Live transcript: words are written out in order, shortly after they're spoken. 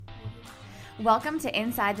Welcome to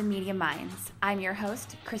Inside the Media Minds. I'm your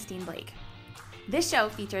host, Christine Blake. This show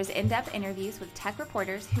features in-depth interviews with tech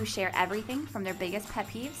reporters who share everything from their biggest pet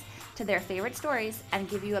peeves to their favorite stories and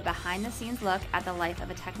give you a behind-the-scenes look at the life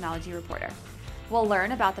of a technology reporter. We'll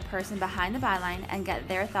learn about the person behind the byline and get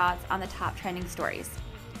their thoughts on the top trending stories.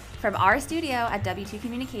 From our studio at W2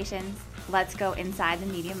 Communications, let's go inside the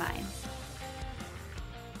media minds.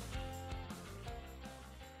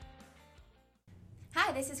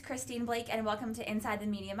 Hi, this is Christine Blake, and welcome to Inside the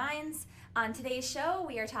Media Minds. On today's show,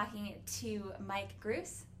 we are talking to Mike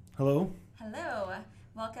Gruss. Hello. Hello.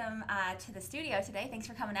 Welcome to the studio today. Thanks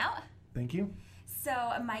for coming out. Thank you. So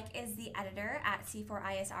Mike is the editor at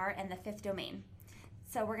C4ISR and the Fifth Domain.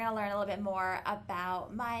 So we're going to learn a little bit more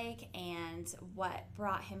about Mike and what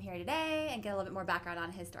brought him here today and get a little bit more background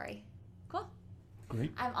on his story. Cool.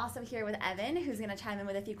 Great. I'm also here with Evan, who's going to chime in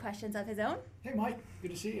with a few questions of his own. Hey, Mike.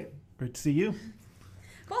 Good to see you. Great to see you.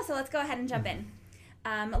 Cool. So let's go ahead and jump in.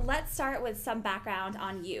 Let's start with some background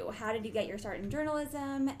on you. How did you get your start in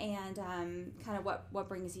journalism, and kind of what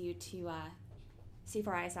brings you to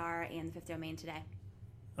C4ISR and the Fifth Domain today?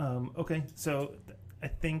 Okay. So I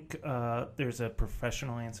think there's a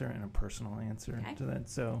professional answer and a personal answer to that.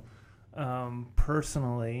 So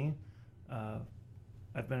personally,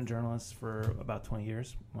 I've been a journalist for about 20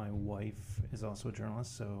 years. My wife is also a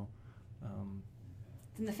journalist, so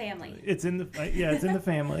It's in the family. It's in the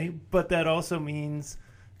family. But that also means,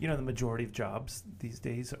 the majority of jobs these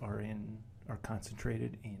days are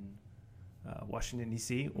concentrated in Washington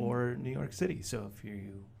D.C. or New York City. So if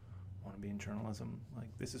you want to be in journalism,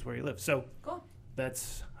 this is where you live. So cool.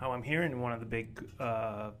 That's how I'm here. And one of the big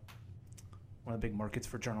markets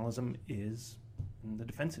for journalism is in the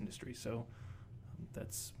defense industry. So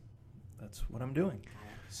that's what I'm doing.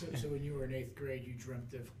 So when you were in 8th grade, you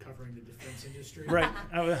dreamt of covering the defense industry? Right.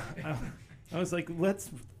 I was like, let's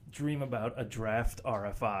dream about a draft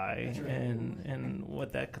RFI and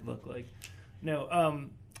what that could look like. No,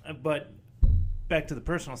 but back to the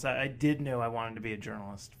personal side, I did know I wanted to be a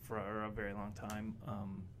journalist for a very long time.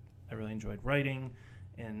 I really enjoyed writing,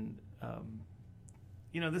 and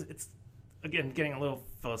it's again getting a little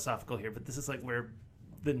philosophical here, but this is like where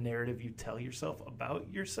the narrative you tell yourself about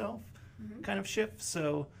yourself kind of shifts.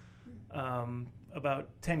 So about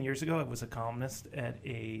 10 years ago, I was a columnist at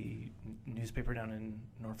a newspaper down in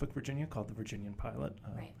Norfolk, Virginia called the Virginian Pilot.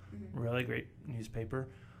 Really great newspaper.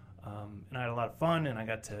 And I had a lot of fun, and I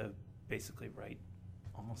got to basically write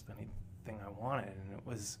almost anything I wanted, and it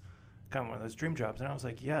was kind of one of those dream jobs. And I was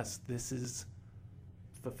like, yes, this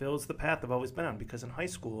fulfills the path I've always been on, because in high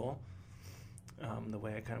school, the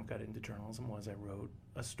way I kind of got into journalism was I wrote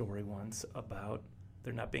a story once about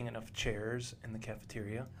there not being enough chairs in the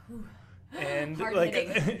cafeteria. Ooh. And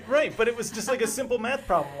Hard-hitting. right, but it was just like a simple math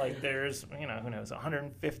problem. Like there's, who knows,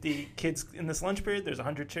 150 kids in this lunch period. There's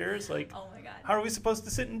 100 chairs. Like, oh my God, how are we supposed to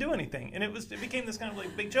sit and do anything? And it became this kind of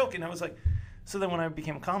like big joke. And I was like, so then when I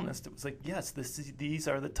became a columnist, it was like, yes, these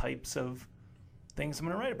are the types of things I'm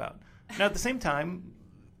going to write about. Now at the same time,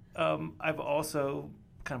 I've also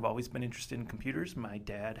kind of always been interested in computers. My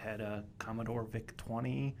dad had a Commodore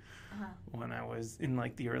VIC-20 when I was in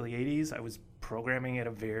the early 80s. I was programming at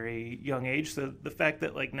a very young age. So the fact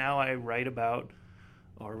that now I write about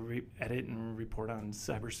or edit and report on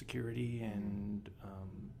cybersecurity and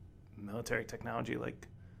military technology,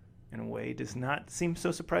 in a way, does not seem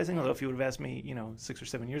so surprising. Although if you would have asked me, 6 or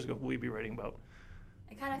 7 years ago, we'd be writing about.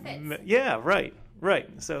 It kind of fits. Yeah, right.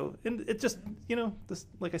 So it just, this,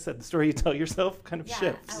 like I said, the story you tell yourself kind of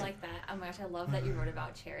shifts. I like that. Oh my gosh, I love that you wrote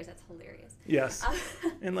about chairs. That's hilarious. Yes.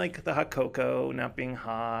 And the hot cocoa not being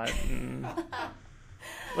hot. And,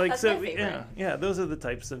 That's so, my favorite. yeah, those are the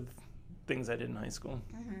types of things I did in high school.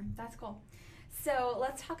 That's cool. So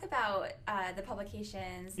let's talk about the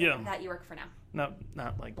publications that you work for now.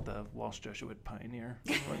 Not like the Walsh Jesuit Pioneer.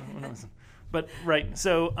 But right.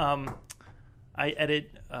 So I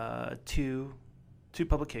edit two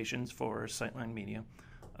publications for Sightline Media.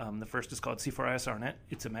 The first is called C4ISRnet.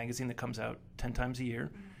 It's a magazine that comes out 10 times a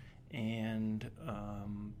year. And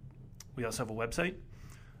we also have a website.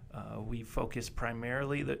 We focus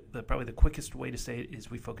primarily, probably the quickest way to say it is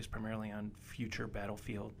we focus primarily on future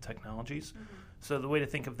battlefield technologies. So the way to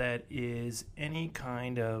think of that is any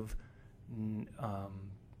kind of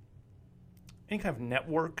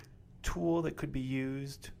network tool that could be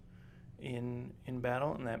used in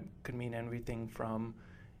battle, and that could mean everything from,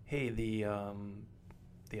 hey, the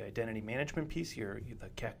identity management piece here, the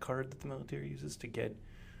CAC card that the military uses to get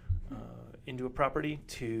into a property,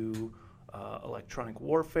 to electronic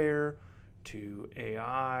warfare, to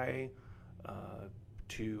AI,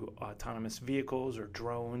 to autonomous vehicles or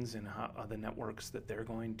drones and how the networks that they're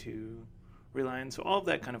going to rely on. So all of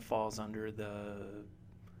that kind of falls under the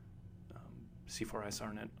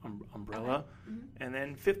C4ISRnet umbrella. Okay. Mm-hmm. And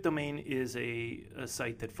then Fifth Domain is a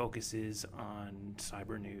site that focuses on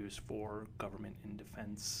cyber news for government and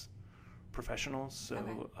defense professionals.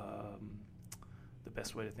 So the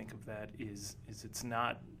best way to think of that is it's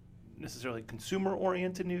not necessarily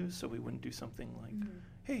consumer-oriented news, so we wouldn't do something like,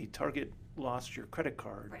 hey, Target lost your credit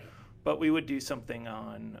card. Right. But we would do something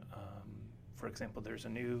on, for example, there's a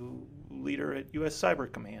new leader at U.S. Cyber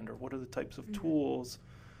Command, or what are the types of tools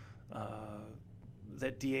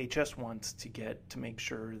that DHS wants to get to make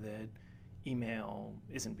sure that email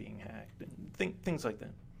isn't being hacked, and things like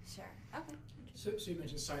that. Sure. Okay. So you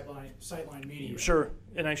mentioned Sightline Media. Sure,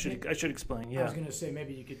 and I should explain. Yeah. I was going to say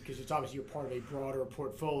maybe you could, because it's obviously you're part of a broader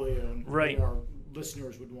portfolio, and Right. maybe our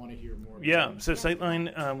listeners would want to hear more. Yeah. So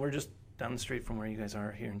Sightline, we're just down the street from where you guys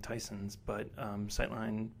are here in Tysons, but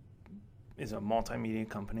Sightline is a multimedia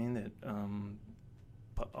company that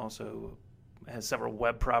also has several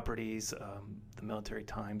web properties, the Military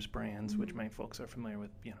Times brands, which many folks are familiar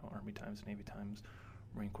with, Army Times, Navy Times,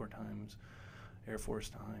 Marine Corps Times, Air Force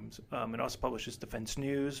Times. It also publishes Defense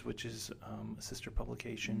News, which is a sister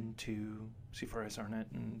publication to C4ISRnet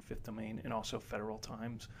and Fifth Domain, and also Federal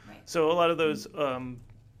Times. Right. So a lot of those,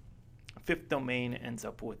 Fifth Domain ends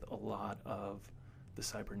up with a lot of the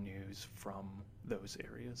cyber news from those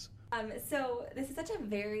areas. So this is such a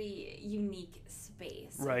very unique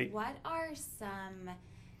space. Right. What are some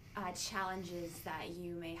challenges that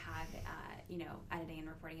you may have, editing and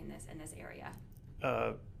reporting in this area?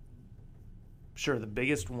 Sure. The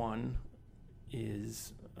biggest one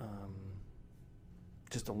is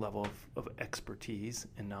just a level of expertise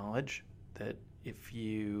and knowledge that if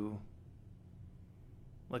you,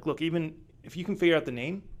 look, even if you can figure out the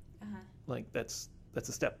name, that's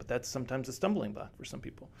a step, but that's sometimes a stumbling block for some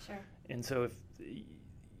people. Sure. And so if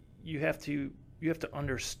you have to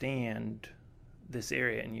understand this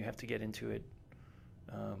area, and you have to get into it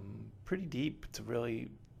pretty deep to really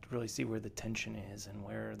see where the tension is and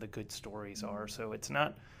where the good stories are. So it's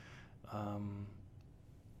not, I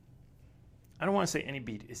don't want to say any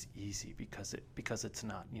beat is easy because it's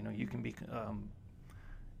not. You can be,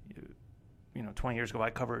 20 years ago I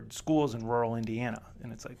covered schools in rural Indiana,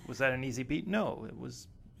 and it's like, was that an easy beat? No, it was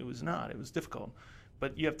not. It was difficult.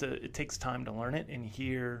 But it takes time to learn it, and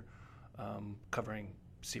here, covering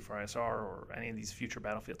C4ISR or any of these future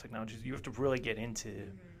battlefield technologies, you have to really get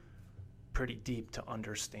into pretty deep to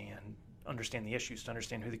understand the issues, to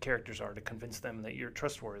understand who the characters are, to convince them that you're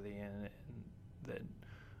trustworthy and that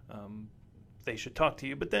they should talk to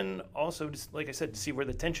you. But then also, just like I said, to see where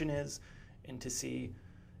the tension is, and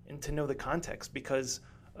to know the context, because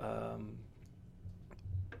a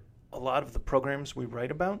lot of the programs we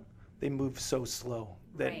write about, they move so slow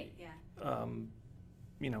that, right, yeah.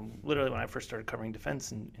 Literally when I first started covering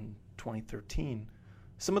defense in 2013,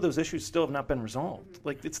 some of those issues still have not been resolved.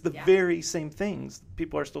 Like, it's the very same things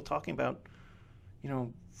people are still talking about,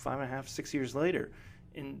 5.5, 6 years later.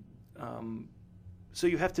 And so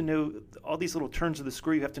you have to know all these little turns of the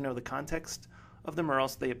screw. You have to know the context of them, or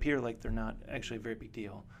else they appear like they're not actually a very big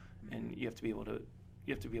deal. And you have to be able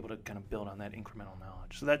to kind of build on that incremental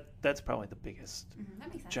knowledge. So that's probably the biggest That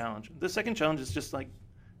makes sense. challenge. The second challenge is just like,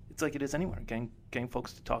 it's like it is anywhere, getting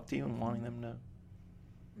folks to talk to you and wanting them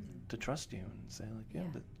to trust you and say, like,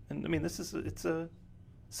 and I mean, it's a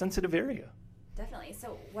sensitive area. Definitely.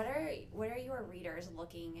 So what are your readers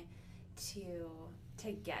looking to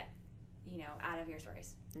get, out of your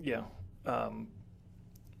stories? Yeah.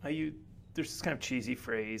 There's this kind of cheesy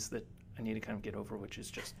phrase that I need to kind of get over, which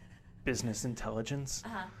is just business intelligence.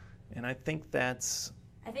 And I think we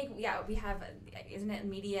have, isn't it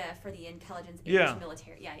media for the intelligence age,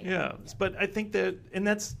 military? Yeah. But I think that, and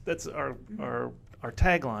that's our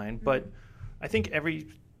tagline, but I think every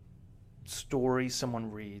story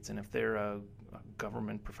someone reads, and if they're a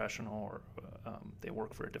government professional or they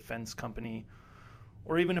work for a defense company,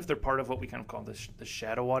 or even if they're part of what we kind of call the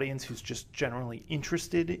shadow audience, who's just generally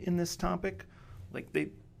interested in this topic, like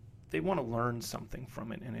they want to learn something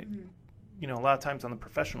from it. And it, a lot of times on the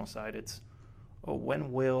professional side, it's,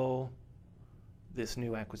 when will this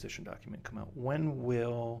new acquisition document come out? When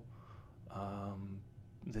will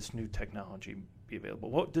this new technology be available?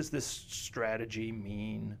 What does this strategy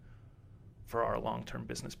mean for our long-term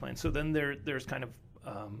business plan? So then there's kind of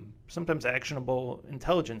sometimes actionable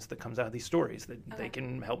intelligence that comes out of these stories that they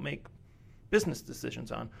can help make business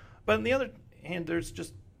decisions on. But on the other hand, there's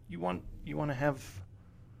just, you want to have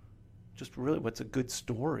just really what's a good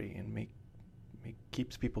story and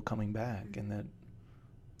keeps people coming back, and that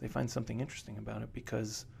they find something interesting about it,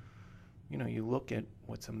 because you look at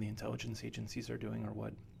what some of the intelligence agencies are doing, or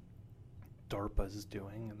what DARPA is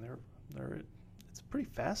doing, and it's pretty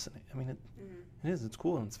fascinating. I mean, it is. It's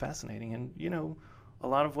cool and it's fascinating, and a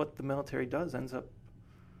lot of what the military does ends up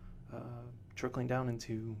trickling down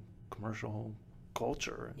into commercial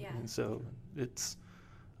culture, and so it's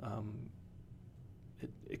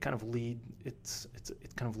it kind of leads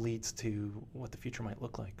to what the future might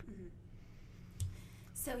look like.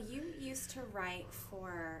 So you used to write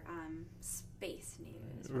for space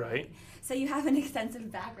news, right? So you have an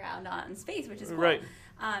extensive background on space, which is cool. Right.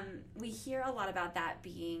 We hear a lot about that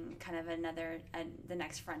being kind of the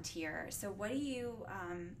next frontier. So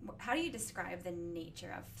how do you describe the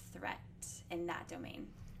nature of threat in that domain?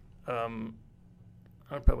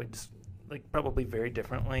 I'd probably probably very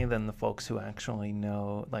differently than the folks who actually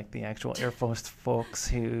know, like the actual Air Force folks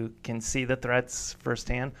who can see the threats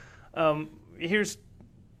firsthand. Here's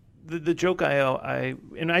the joke I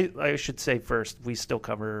should say first, we still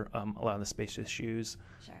cover a lot of the space issues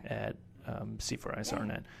at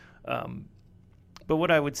C4ISRNet. But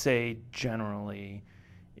what I would say generally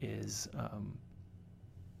is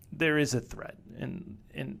there is a threat.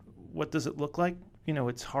 And what does it look like?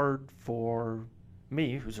 It's hard for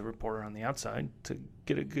me, who's a reporter on the outside, to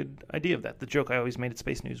get a good idea of that. The joke I always made at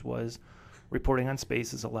Space News was reporting on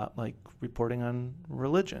space is a lot like reporting on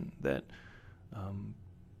religion, that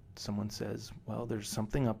someone says, well, there's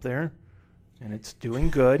something up there and it's doing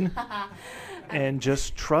good and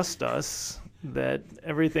just trust us that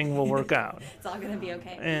everything will work out. It's all going to be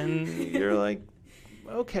okay. And you're like,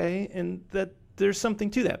 okay, and that there's something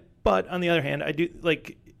to that. But on the other hand, I do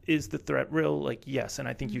is the threat real? Yes, and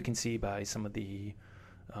I think you can see by some of the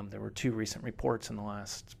there were 2 recent reports in the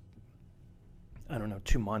last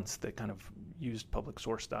 2 months that kind of used public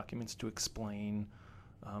source documents to explain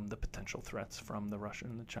the potential threats from the Russian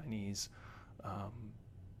and the Chinese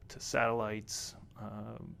to satellites,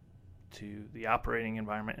 to the operating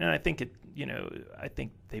environment. And I think I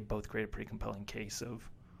think they both create a pretty compelling case of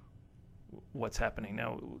what's happening.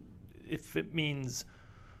 Now, if it means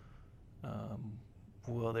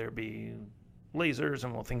will there be lasers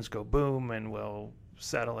and will things go boom and will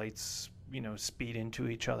satellites speed into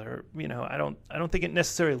each other, I don't think it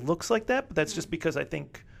necessarily looks like that, but that's just because I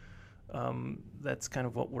think that's kind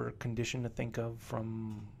of what we're conditioned to think of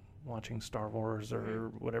from watching Star Wars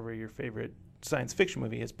or whatever your favorite science fiction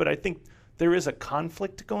movie is. But I think there is a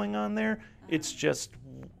conflict going on there. It's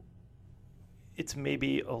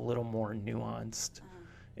maybe a little more nuanced.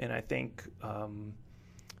 And I think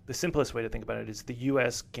the simplest way to think about it is the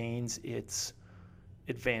U.S. gains its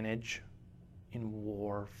advantage in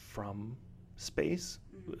war from space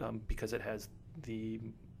because it has the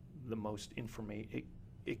most information.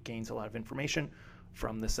 It gains a lot of information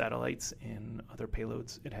from the satellites and other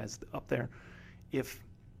payloads it has up there. If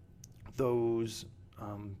those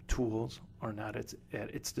tools are not at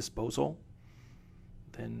its disposal,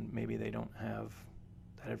 then maybe they don't have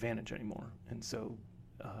that advantage anymore. And so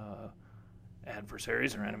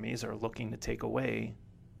adversaries or enemies are looking to take away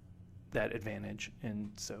that advantage.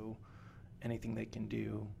 And so anything they can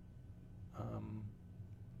do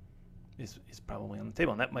is probably on the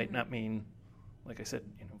table. And that might not mean, like I said,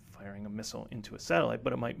 firing a missile into a satellite,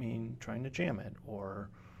 but it might mean trying to jam it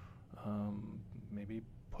or maybe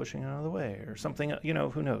pushing it out of the way or something.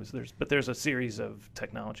 Who knows? There's a series of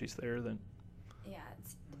technologies there that. Yeah,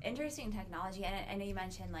 it's interesting technology, and I know you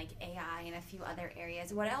mentioned AI and a few other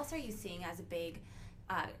areas. What else are you seeing as big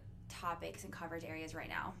topics and coverage areas right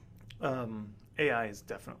now? AI is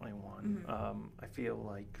definitely one. I feel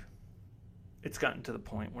like it's gotten to the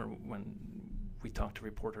point where when we talk to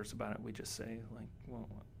reporters about it, we just say,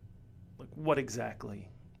 what exactly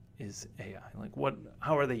is AI?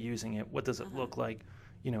 How are they using it? What does it look like?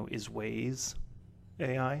 Is Waze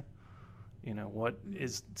AI? What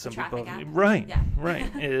is some people app? Right, yeah.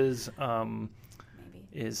 Right. Is Maybe.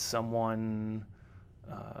 Is someone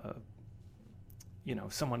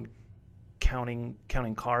someone counting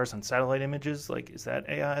cars on satellite images? Is that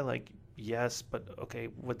AI? Yes, but okay,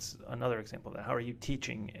 what's another example of that? How are you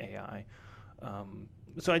teaching AI?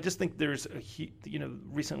 So I just think there's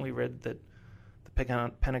recently read that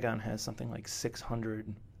the Pentagon has something like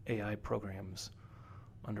 600 AI programs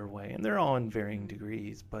underway, and they're all in varying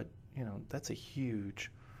degrees, but that's a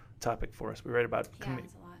huge topic for us. We read about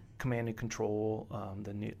command and control,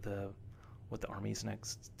 what the Army's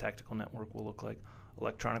next tactical network will look like.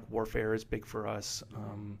 Electronic warfare is big for us,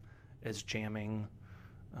 as jamming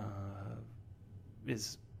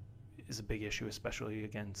is a big issue, especially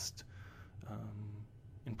against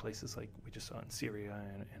in places like we just saw in Syria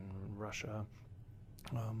and Russia.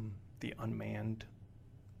 The unmanned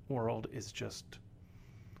world is just,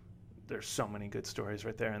 there's so many good stories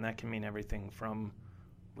right there, and that can mean everything from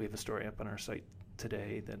we have a story up on our site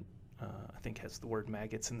today that I think has the word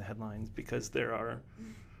maggots in the headlines because there are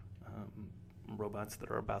robots that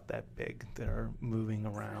are about that big that are moving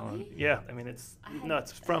around. Really? Yeah, I mean it's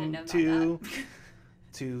nuts. I From didn't know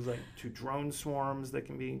about to drone swarms that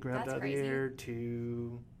can be grabbed That's out of crazy. the air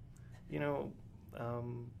to,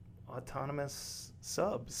 autonomous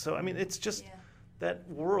subs. So I mean, it's just Yeah. that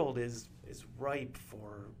world is ripe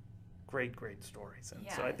for great stories, and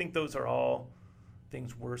so Yeah. I think those are all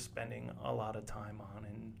things we're spending a lot of time on,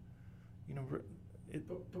 and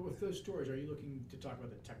But with those stories, are you looking to talk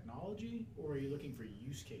about the technology, or are you looking for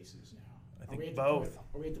use cases now? I Are think we at both.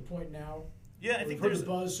 Are we at the point now? Yeah, I where think we've heard there's the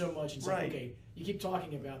buzz so much and say, right. okay, you keep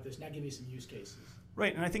talking about this. Now give me some use cases.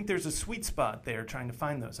 Right, and I think there's a sweet spot there trying to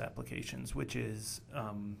find those applications, which is,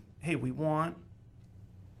 hey, we want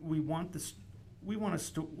a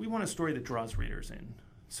story that draws readers in.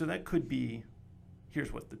 So that could be,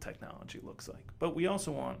 here's what the technology looks like. But we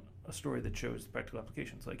also want a story that shows practical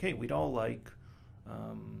applications. Like, hey, we'd all like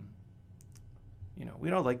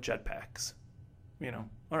jetpacks.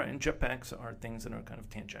 All right, and jetpacks are things that are kind of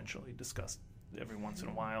tangentially discussed every once in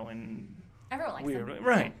a while, and Everyone likes weird, them.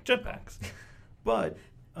 right? Jetpacks, but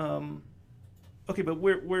okay, but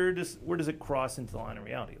where does it cross into the line of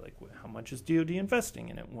reality? Like, how much is DoD investing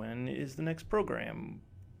in it? When is the next program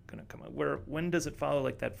going to come out? When does it follow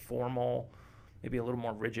like that formal, maybe a little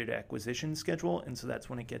more rigid acquisition schedule? And so that's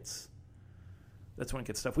when it gets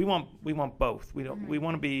tough. We want both. We don't. We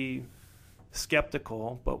want to be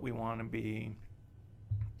skeptical, but we also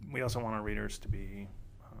want our readers to be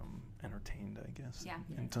entertained, I guess. Yeah.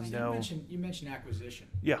 And to Right. know. You mentioned acquisition.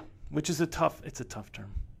 Yeah, which is a tough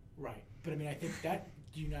term. Right. But I mean, I think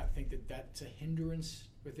do you not think that that's a hindrance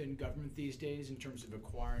within government these days in terms of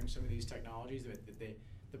acquiring some of these technologies, that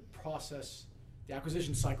the process, the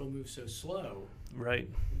acquisition cycle moves so slow Right.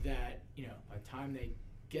 that, by the time they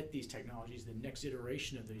get these technologies, the next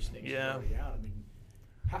iteration of these things Yeah. is already out. I mean,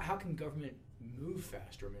 how can government move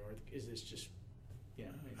faster? I mean, or is this just,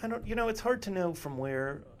 I don't. It's hard to know from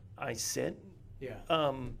where I sit. yeah.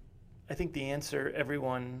 I think the answer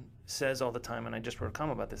everyone says all the time, and I just wrote a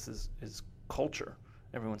comment about this, is culture.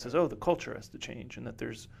 Everyone says, "Oh, the culture has to change," and that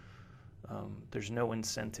there's no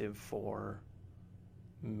incentive for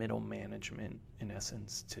middle management, in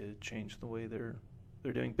essence, to change the way they're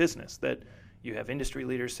doing business. That you have industry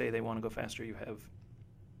leaders say they want to go faster. You have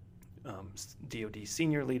DoD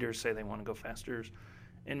senior leaders say they want to go faster,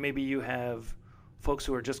 and maybe you have folks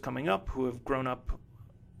who are just coming up who have grown up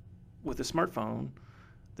with a smartphone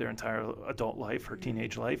their entire adult life or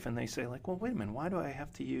teenage life, and they say like, well, wait a minute, why do I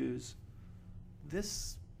have to use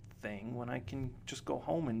this thing when I can just go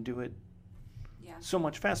home and do it Yeah. so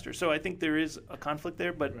much faster? So I think there is a conflict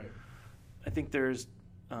there, but Right. I think there's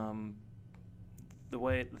the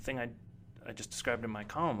thing I just described in my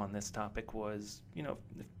column on this topic was,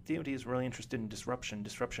 if DoD is really interested in disruption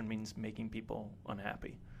means making people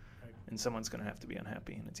unhappy. Right. And someone's going to have to be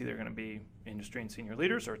unhappy. And it's either going to be industry and senior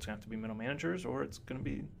leaders, or it's going to have to be middle managers, or it's going to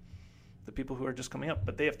be the people who are just coming up.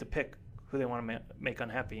 But they have to pick who they want to make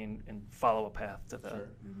unhappy and follow a path to the. Sure.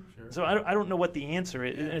 Mm-hmm. Sure. So I don't know what the answer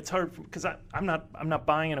is. And it's hard because I'm not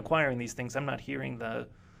buying and acquiring these things. I'm not hearing the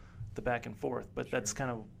back and forth. But that's kind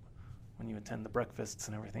of when you attend the breakfasts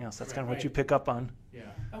and everything else. That's kind of what you pick up on. Yeah,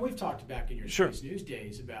 and we've talked back in your Sure. Space News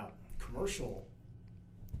days about commercial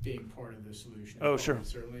being part of the solution. as Oh, well. sure.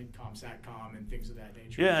 Certainly, ComSatcom and things of that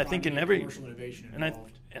nature. Yeah, I Trying think to in get every commercial innovation and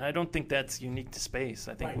involved. I don't think that's unique to space.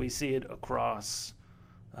 I think Right. we see it across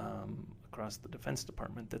the Defense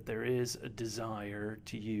Department that there is a desire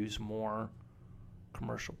to use more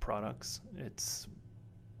commercial products. It's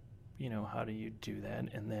how do you do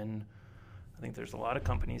that? And then I think there's a lot of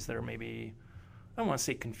companies that are maybe, I don't want to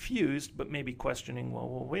say confused, but maybe questioning, well,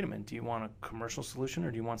 wait a minute, do you want a commercial solution,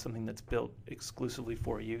 or do you want something that's built exclusively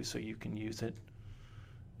for you so you can use it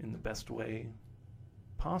in the best way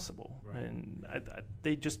possible? Right. And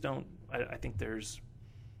they just don't, I think there's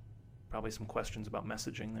probably some questions about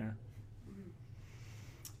messaging there.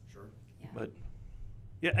 Sure. Yeah. But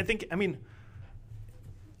yeah,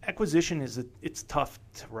 acquisition it's tough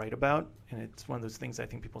to write about, and it's one of those things I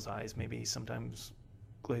think people's eyes maybe sometimes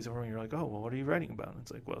glaze over, and you're like, oh, well, what are you writing about? And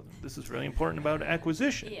it's like, well, this is really important about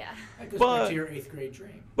acquisition. Yeah. That goes But- back to your 8th grade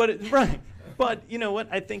dream. But right. But you know what?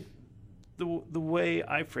 I think the way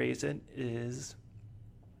I phrase it is,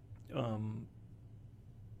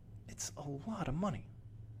 it's a lot of money.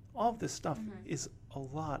 All of this stuff is a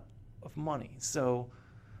lot of money. So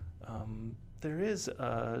there is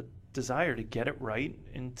a desire to get it right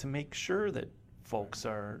and to make sure that folks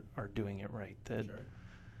are doing it right. That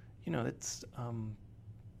Sure. it's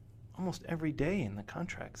almost every day in the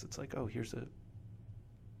contracts. It's like, oh, here's a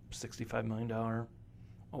 $65 million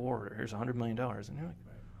award, or here's $100 million. And you're like,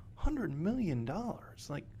 $100 million?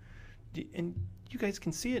 Like, and you guys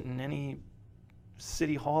can see it in any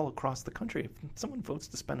city hall across the country. If someone votes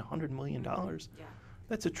to spend $100 million,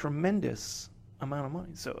 that's a tremendous amount of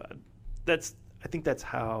money. So I think that's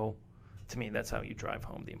how, to me, that's how you drive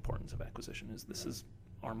home the importance of acquisition. Is this is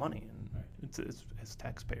our money, and it's as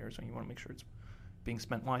taxpayers, and you want to make sure it's being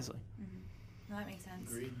spent wisely. Well, that makes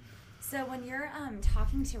sense. Agreed. So when you're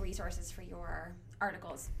talking to resources for your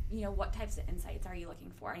articles, what types of insights are you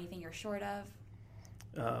looking for? Anything you're short of?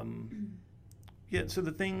 Yeah. So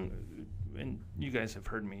the thing, and you guys have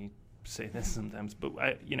heard me say this sometimes, but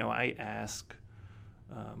I ask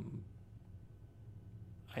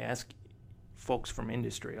folks from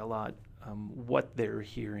industry a lot what they're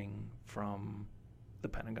hearing from the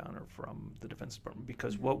Pentagon or from the Defense Department,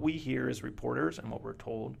 because what we hear as reporters and what we're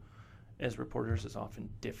told as reporters is often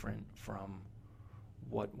different from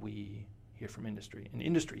what we hear from industry, and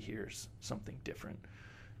industry hears something different.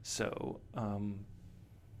 So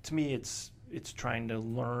to me, it's trying to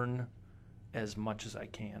learn as much as I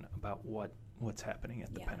can about what's happening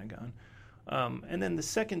at the Pentagon. And then the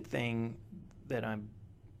second thing that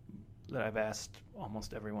I've asked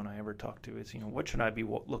almost everyone I ever talk to is, what should I be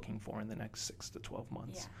looking for in the next 6 to 12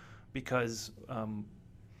 months? Because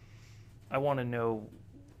I want to know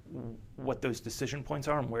what those decision points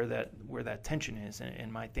are and where that tension is.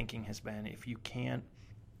 And my thinking has been, if you can't,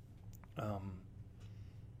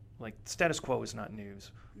 like, status quo is not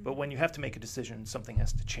news, but when you have to make a decision, something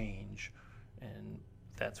has to change, and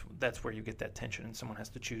that's where you get that tension, and someone has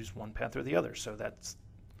to choose one path or the other. So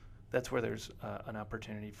that's where there's an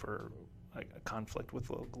opportunity for a conflict with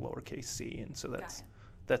lowercase c, and so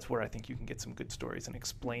that's where I think you can get some good stories and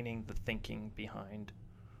explaining the thinking behind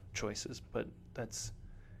choices. But that's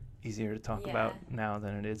easier to talk about now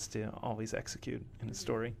than it is to always execute in a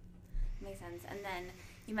story. Makes sense. And then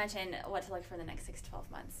you mentioned what to look for the next 6 to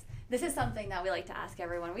 12 months. This is something that we like to ask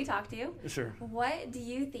everyone we talk to. Sure. What do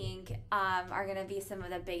you think are going to be some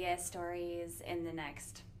of the biggest stories in the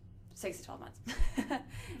next 6 to 12 months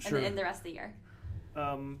and in the rest of the year?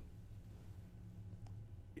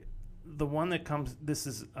 The one that comes, this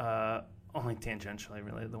is only tangentially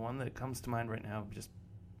related, the one that comes to mind right now, just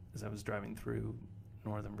as I was driving through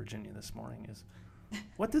Northern Virginia this morning, is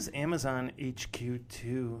what does Amazon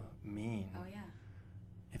HQ2 mean? Oh, yeah.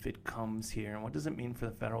 If it comes here, and what does it mean for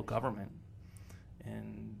the federal government?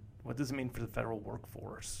 And what does it mean for the federal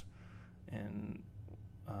workforce? And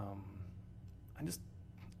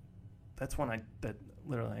that's one that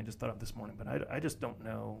literally I just thought of this morning, but I just don't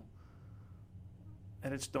know. I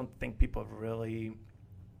just don't think people have really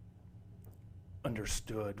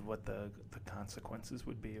understood what the consequences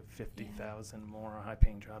would be of 50,000 more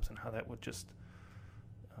high-paying jobs, and how that would just,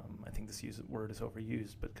 I think this word is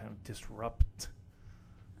overused, but kind of disrupt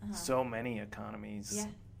so many economies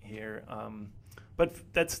here. But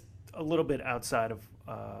that's a little bit outside of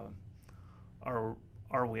our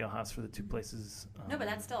wheelhouse for the two places. No, but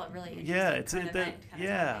that's still a really interesting event.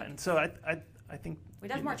 And so I think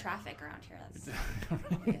we'd have more traffic around here. That's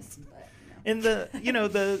obvious, but.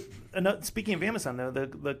 And speaking of Amazon, though,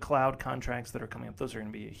 the cloud contracts that are coming up, those are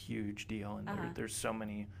going to be a huge deal, and there's so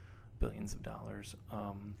many billions of dollars.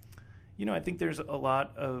 I think there's a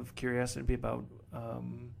lot of curiosity about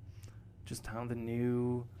just how the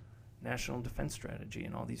new National Defense Strategy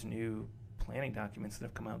and all these new planning documents that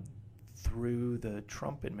have come out through the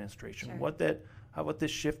Trump administration, how what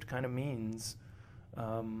this shift kind of means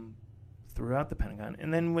throughout the Pentagon.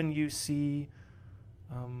 And then when you see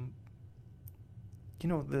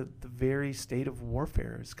the very state of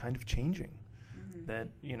warfare is kind of changing. That,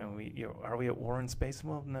 are we at war in space?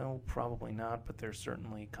 Well, no, probably not, but there's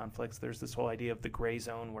certainly conflicts. There's this whole idea of the gray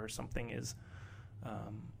zone where something is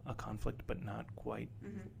a conflict but not quite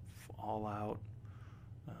all out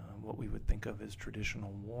what we would think of as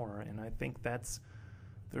traditional war. And I think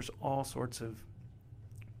there's all sorts of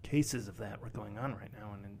cases of that going on right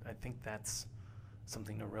now, and I think that's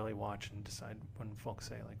something to really watch and decide when folks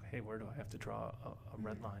say, like, hey, where do I have to draw a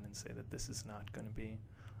red line and say that this is not going to be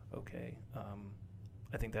okay?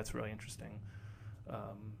 I think that's really interesting.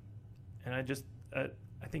 And I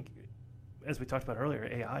think, as we talked about earlier,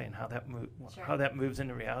 AI and how that moves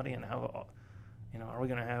into reality, and how, are we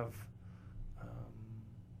going to have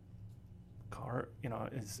car,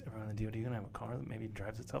 is everyone in the DoD going to have a car that maybe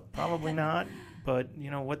drives itself? Probably not. But,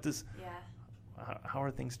 what does, how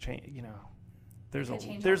are things change, There's a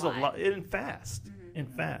lot, and fast.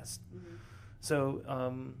 So,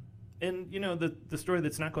 and the story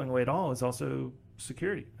that's not going away at all is also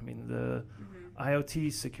security. I mean, the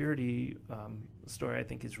IoT security story, I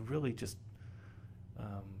think, is really just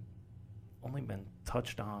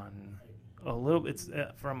touched on a little. It's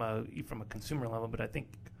from a consumer level, but I think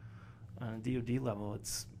on a DoD level,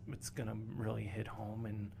 it's going to really hit home.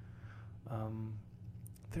 And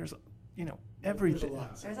there's everything.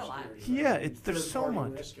 There's a lot. Yeah, there's so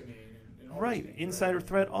much. Risk, and all Right, these things, insider right?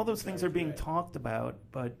 threat, all those things are being Threat. talked about,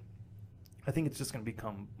 but I think it's just going to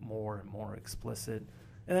become more and more explicit.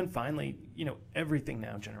 And then finally, everything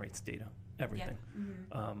now generates data. Everything.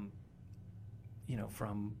 Yeah.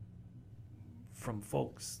 From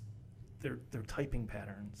folks, their typing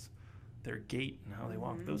patterns, their gait and how they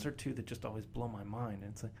walk. Those are two that just always blow my mind.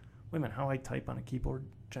 And it's like, wait a minute, how I type on a keyboard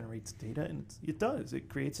generates data, and it does. It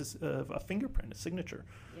creates a fingerprint, a signature.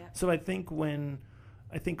 Yeah. So I think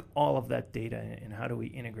all of that data and how do we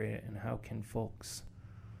integrate it and how can folks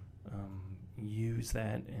use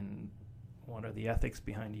that and what are the ethics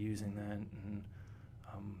behind using that? And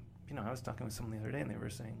I was talking with someone the other day and they were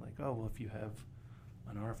saying like, oh, well, if you have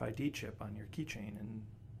an RFID chip on your keychain and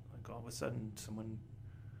like all of a sudden someone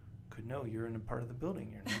could know you're in a part of the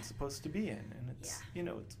building you're not supposed to be in, and it's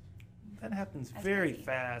that happens That's very crazy.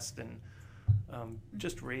 fast and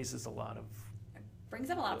just raises a lot of. Brings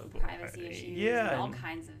up a lot of privacy issues yeah, and all and-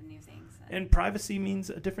 kinds of new things. And privacy means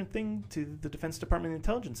a different thing to the Defense Department and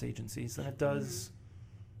intelligence agencies than it does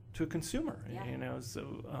to a consumer. Yeah.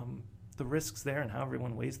 So the risks there and how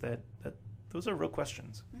everyone weighs that those are real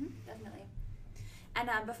questions. Definitely. And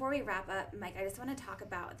before we wrap up, Mike, I just want to talk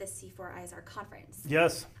about the C4ISR conference.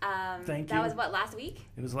 Yes, Thank you. That was what, last week?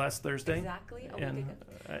 it was last Thursday. Exactly. A week And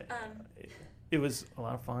ago. it was a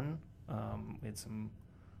lot of fun. We had some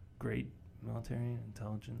great military and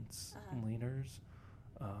intelligence leaders.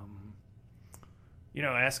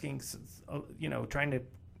 Asking, trying to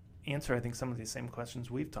answer, I think, some of the same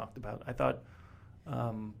questions we've talked about. I thought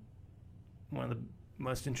one of the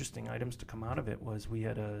most interesting items to come out of it was we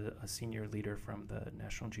had a senior leader from the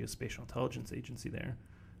National Geospatial Intelligence Agency there,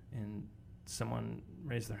 and someone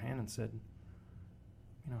raised their hand and said,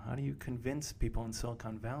 how do you convince people in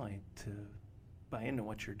Silicon Valley to buy into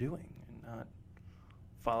what you're doing and not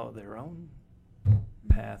follow their own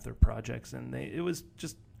path or projects? And it was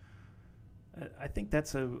just, I think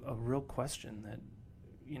that's a real question that,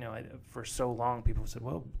 for so long people said,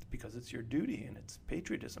 well, because it's your duty and it's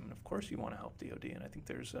patriotism, and of course you want to help DoD. And I think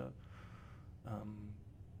there's a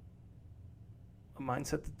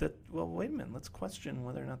mindset that, well, wait a minute, let's question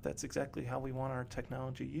whether or not that's exactly how we want our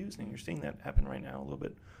technology used. And you're seeing that happen right now a little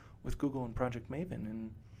bit with Google and Project Maven.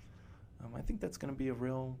 And I think that's going to be a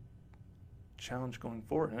real challenge going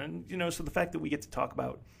forward. And, so the fact that we get to talk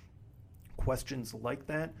about questions like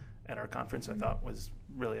that at our conference, I thought was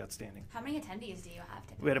really outstanding. How many attendees do you have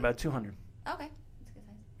today? We had about 200. Okay. That's a good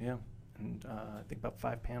size. Yeah. And I think about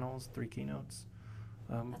 5 panels, 3 keynotes.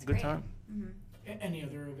 That's good great. time. Any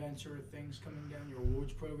other events or things coming down, your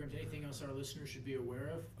awards programs, anything else our listeners should be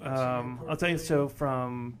aware of? I'll tell you, so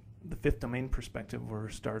from the Fifth Domain perspective, we're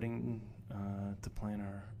starting to plan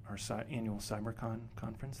our annual CyberCon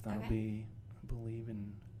conference. That'll be, I believe,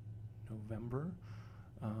 in November.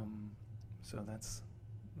 So that's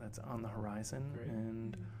on the horizon. Great.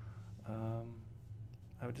 And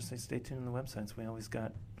I would just say stay tuned on the websites. We always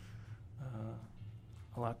got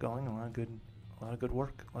a lot going, a lot of good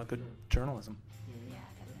work, a lot of good journalism. Yeah,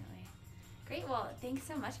 definitely. Great. Well, thanks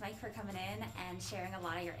so much, Mike, for coming in and sharing a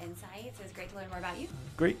lot of your insights. It was great to learn more about you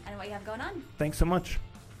Great. and what you have going on. Thanks so much.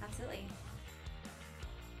 Absolutely.